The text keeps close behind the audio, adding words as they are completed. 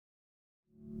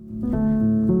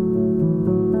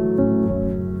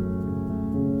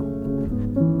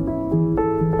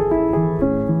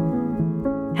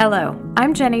Hello,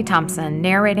 I'm Jenny Thompson,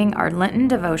 narrating our Lenten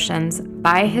devotions,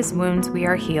 By His Wounds We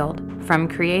Are Healed, from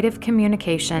Creative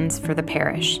Communications for the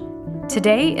Parish.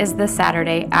 Today is the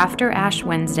Saturday after Ash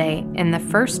Wednesday in the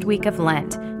first week of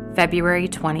Lent, February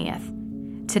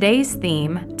 20th. Today's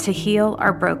theme, To Heal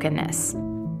Our Brokenness.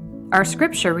 Our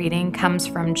scripture reading comes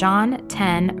from John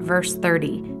 10, verse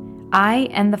 30. I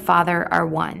and the Father are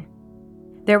one.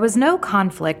 There was no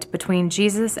conflict between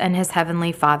Jesus and his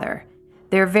heavenly Father.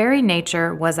 Their very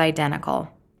nature was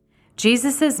identical.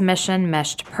 Jesus' mission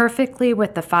meshed perfectly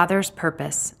with the Father's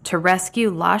purpose to rescue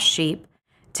lost sheep,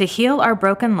 to heal our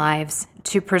broken lives,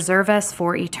 to preserve us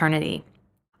for eternity.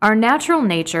 Our natural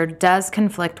nature does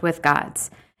conflict with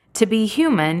God's. To be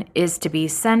human is to be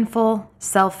sinful,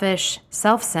 selfish,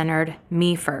 self-centered,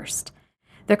 me first.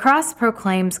 The cross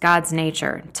proclaims God's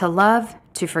nature to love,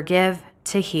 to forgive,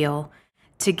 to heal,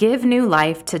 to give new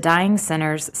life to dying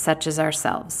sinners such as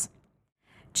ourselves.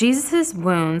 Jesus'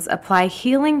 wounds apply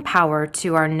healing power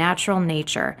to our natural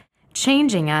nature,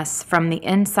 changing us from the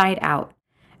inside out.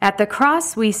 At the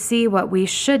cross, we see what we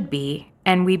should be,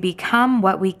 and we become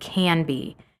what we can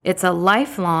be. It's a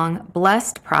lifelong,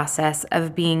 blessed process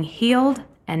of being healed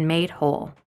and made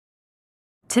whole.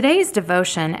 Today's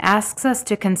devotion asks us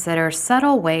to consider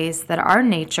subtle ways that our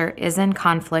nature is in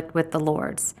conflict with the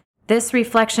Lord's. This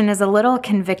reflection is a little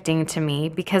convicting to me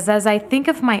because as I think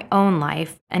of my own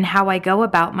life and how I go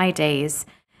about my days,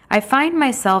 I find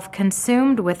myself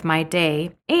consumed with my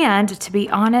day and, to be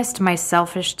honest, my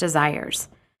selfish desires.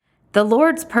 The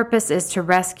Lord's purpose is to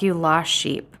rescue lost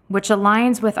sheep, which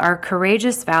aligns with our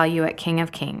courageous value at King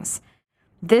of Kings.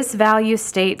 This value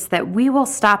states that we will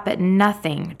stop at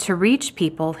nothing to reach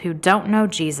people who don't know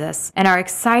Jesus and are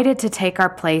excited to take our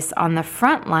place on the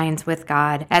front lines with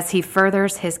God as He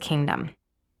furthers His kingdom.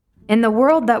 In the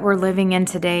world that we're living in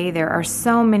today, there are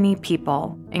so many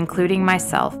people, including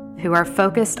myself, who are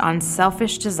focused on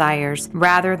selfish desires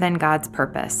rather than God's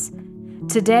purpose.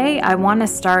 Today, I want to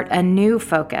start a new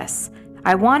focus.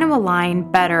 I want to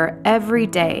align better every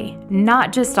day,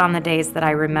 not just on the days that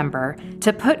I remember,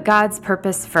 to put God's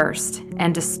purpose first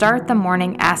and to start the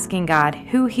morning asking God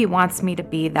who He wants me to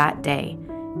be that day.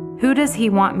 Who does He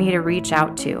want me to reach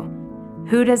out to?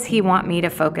 Who does He want me to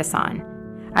focus on?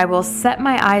 I will set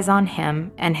my eyes on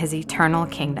Him and His eternal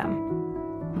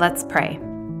kingdom. Let's pray.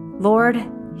 Lord,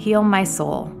 heal my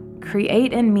soul.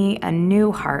 Create in me a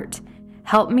new heart.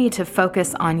 Help me to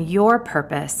focus on your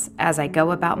purpose as I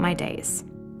go about my days.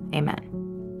 Amen.